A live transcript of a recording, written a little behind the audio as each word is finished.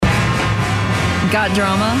Got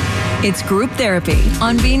drama? It's group therapy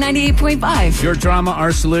on B98.5. Your drama,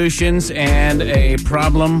 our solutions, and a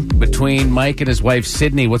problem between Mike and his wife,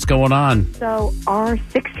 Sydney. What's going on? So our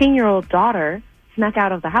 16-year-old daughter snuck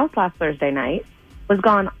out of the house last Thursday night, was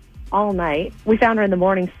gone all night. We found her in the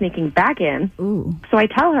morning sneaking back in. Ooh. So I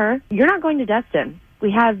tell her, you're not going to Destin.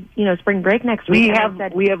 We have, spring break next week.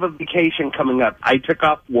 We have a vacation coming up. I took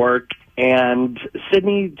off work, and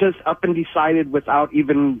Sydney just up and decided without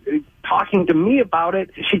even talking to me about it,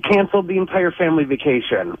 she canceled the entire family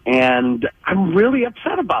vacation. And I'm really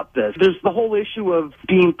upset about this. There's the whole issue of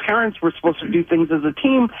being parents. We're supposed to do things as a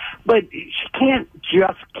team, but she can't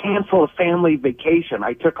just cancel a family vacation.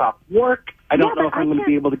 I took off work. I don't know if I'm going to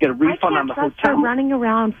be able to get a refund on the hotel. I can't trust her running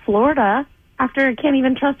around Florida after I can't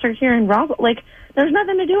even trust her here in Roswell. There's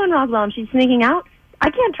nothing to do in Roswell, and she's sneaking out. I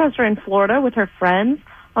can't trust her in Florida with her friends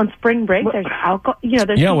on spring break. There's alcohol.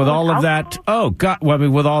 There's with all of that. Oh, God.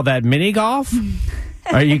 With all that mini golf?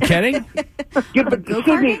 Are you kidding? Yeah, but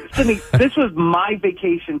Sydney, this was my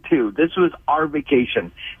vacation, too. This was our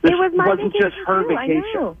vacation. This wasn't just her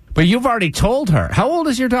vacation. But you've already told her. How old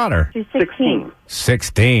is your daughter? She's 16.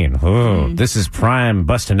 16. Ooh, This is prime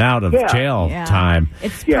busting out of jail time.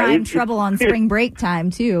 It's prime trouble on spring break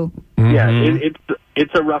time, too. Yeah,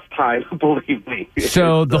 it's a rough time, believe me.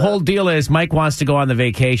 So the whole deal is Mike wants to go on the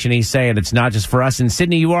vacation. He's saying it's not just for us. And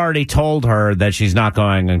Sydney, you already told her that she's not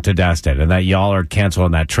going to Destin and that y'all are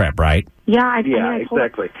canceling that trip, right? Yeah, I told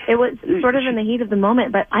exactly. Her. It was sort of in the heat of the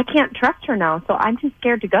moment, but I can't trust her now, so I'm too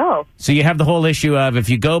scared to go. So you have the whole issue of if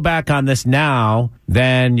you go back on this now,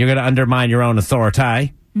 then you're going to undermine your own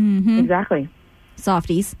authority. Mm-hmm. Exactly.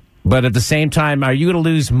 Softies. But at the same time, are you going to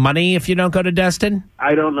lose money if you don't go to Destin?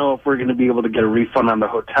 I don't know if we're going to be able to get a refund on the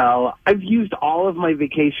hotel. I've used all of my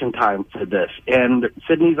vacation time for this, and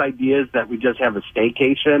Sydney's idea is that we just have a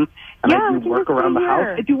staycation, and I do work around the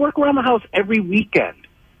house. I do work around the house every weekend.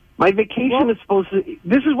 My vacation is supposed to...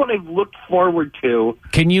 This is what I've looked forward to.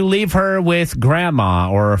 Can you leave her with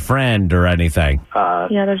grandma or a friend or anything?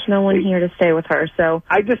 There's no one here to stay with her, so...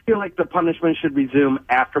 I just feel like the punishment should resume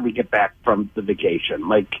after we get back from the vacation.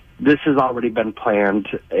 This has already been planned,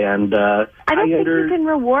 and... I don't think you can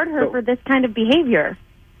reward her for this kind of behavior.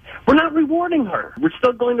 We're not rewarding her. We're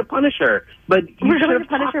still going to punish her. But we're going to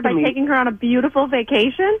punish her by taking her on a beautiful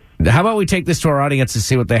vacation? How about we take this to our audience and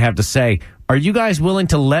see what they have to say? Are you guys willing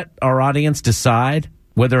to let our audience decide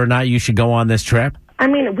whether or not you should go on this trip? I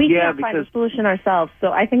mean, we can't find a solution ourselves,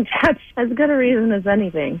 so I think that's as good a reason as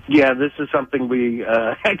anything. Yeah, this is something we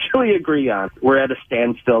actually agree on. We're at a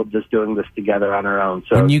standstill just doing this together on our own.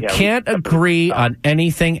 So when you can't agree on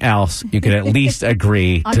anything else, you can at least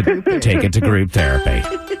agree to take it to group therapy.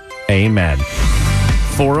 Amen.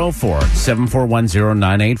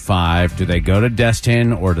 404-741-0985. Do they go to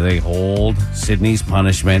Destin or do they hold Sydney's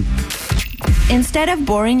punishment? Instead of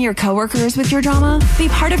boring your coworkers with your drama, be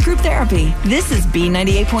part of group therapy. This is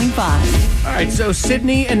B98.5. All right, so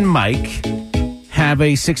Sydney and Mike have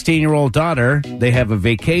a 16-year-old daughter. They have a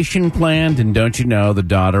vacation planned, and don't you know, the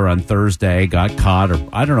daughter on Thursday got caught, or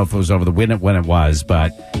I don't know if it was over the when it was,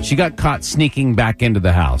 but she got caught sneaking back into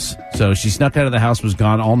the house. So she snuck out of the house, was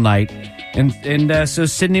gone all night. And so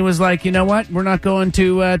Sydney was like, you know what? We're not going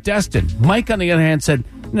to Destin. Mike, on the other hand, said,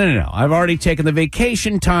 no. I've already taken the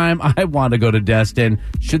vacation time. I want to go to Destin.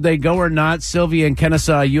 Should they go or not? Sylvia and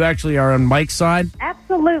Kennesaw, you actually are on Mike's side?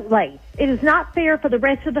 Absolutely. It is not fair for the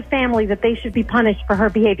rest of the family that they should be punished for her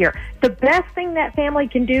behavior. The best thing that family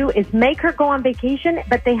can do is make her go on vacation,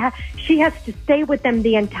 but she has to stay with them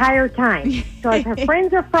the entire time. So as her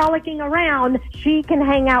friends are frolicking around, she can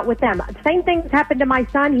hang out with them. Same thing happened to my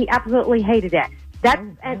son. He absolutely hated it.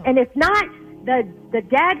 And if not, the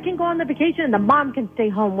dad can go on the vacation and the mom can stay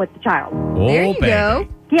home with the child. Oh, there you go.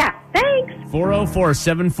 Yeah, thanks.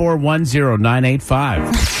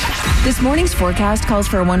 404-741-0985. This morning's forecast calls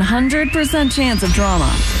for a 100% chance of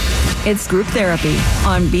drama. It's group therapy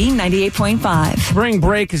on B98.5. Spring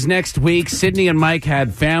break is next week. Sydney and Mike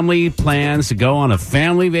had family plans to go on a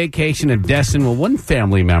family vacation in Destin. Well, one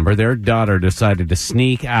family member, their daughter, decided to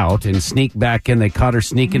sneak out and sneak back in. They caught her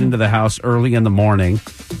sneaking into the house early in the morning.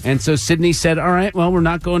 And so Sydney said, all right, well, we're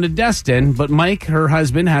not going to Destin. But Mike, her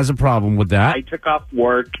husband, has a problem with that. I took off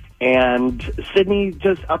work. And Sydney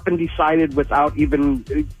just up and decided without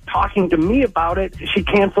even talking to me about it, she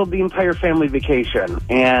canceled the entire family vacation.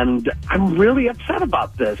 And I'm really upset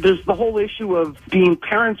about this. There's the whole issue of being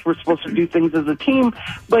parents. We're supposed to do things as a team,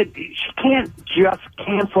 but she can't just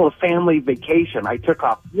cancel a family vacation. I took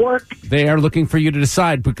off work. They are looking for you to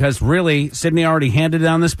decide because really, Sydney already handed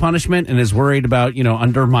down this punishment and is worried about,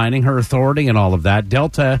 undermining her authority and all of that.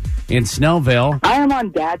 Delta in Snellville. I am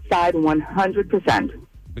on Dad's side 100%.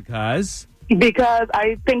 Because? because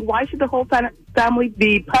I think, why should the whole family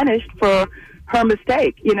be punished for her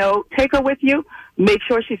mistake? You know, take her with you, make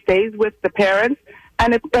sure she stays with the parents,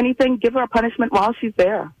 and if anything, give her a punishment while she's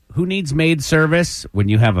there. Who needs maid service when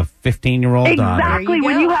you have a 15-year-old daughter? Exactly.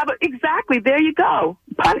 When you have exactly, there you go.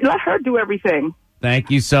 Let her do everything.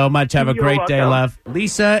 Thank you so much. Have a You're great day, welcome. love.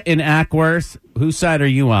 Lisa in Ackworth, whose side are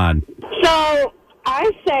you on? So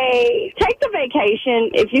I say take the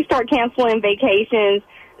vacation. If you start canceling vacations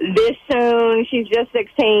this soon, she's just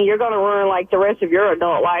 16, you're going to ruin like the rest of your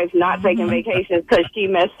adult life not taking vacations because she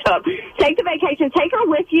messed up. Take the vacation. Take her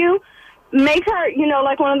with you. Make her, you know,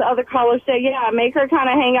 like one of the other callers said, make her kind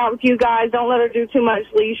of hang out with you guys. Don't let her do too much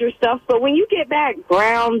leisure stuff. But when you get back,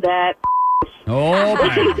 ground that. Oh,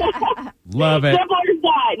 man. Love it. Simple as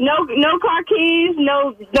that. No car keys,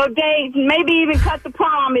 no dates. Maybe even cut the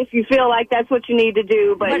prom if you feel like that's what you need to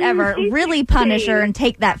do. But Whatever. Really punish her and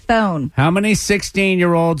take that phone. How many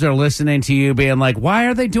 16-year-olds are listening to you being like, why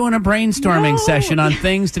are they doing a brainstorming session on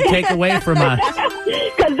things to take away from us?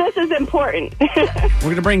 Because this is important. We're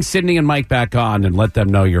going to bring Sydney and Mike back on and let them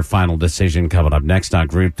know your final decision coming up next on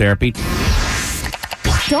Group Therapy.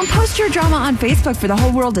 Don't post your drama on Facebook for the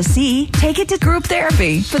whole world to see. Take it to group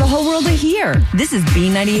therapy for the whole world to hear. This is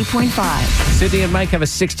B98.5. Sydney and Mike have a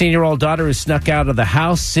 16-year-old daughter who snuck out of the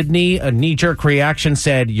house. Sydney, a knee-jerk reaction,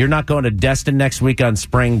 said, you're not going to Destin next week on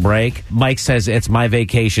spring break. Mike says, it's my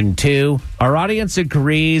vacation too. Our audience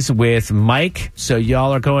agrees with Mike, so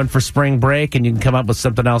y'all are going for spring break, and you can come up with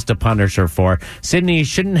something else to punish her for. Sydney, you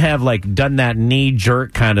shouldn't have done that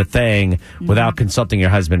knee-jerk kind of thing without consulting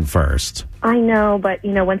your husband first. I know, but,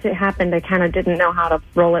 once it happened, I kind of didn't know how to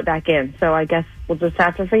roll it back in. So I guess we'll just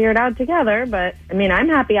have to figure it out together. But, I'm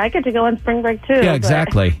happy I get to go on spring break, too. Yeah,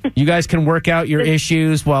 exactly. You guys can work out your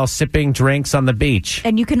issues while sipping drinks on the beach.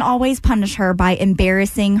 And you can always punish her by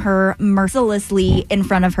embarrassing her mercilessly in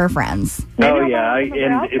front of her friends. Oh, yeah.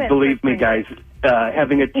 And believe me, guys,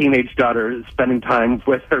 having a teenage daughter spending time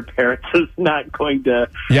with her parents is not going to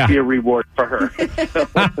be a reward for her.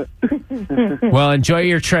 Well, enjoy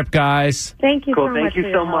your trip, guys. Thank you so much. Thank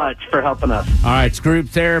you so much for helping us. All right, it's Group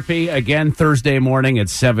Therapy again Thursday morning at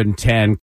 7:10.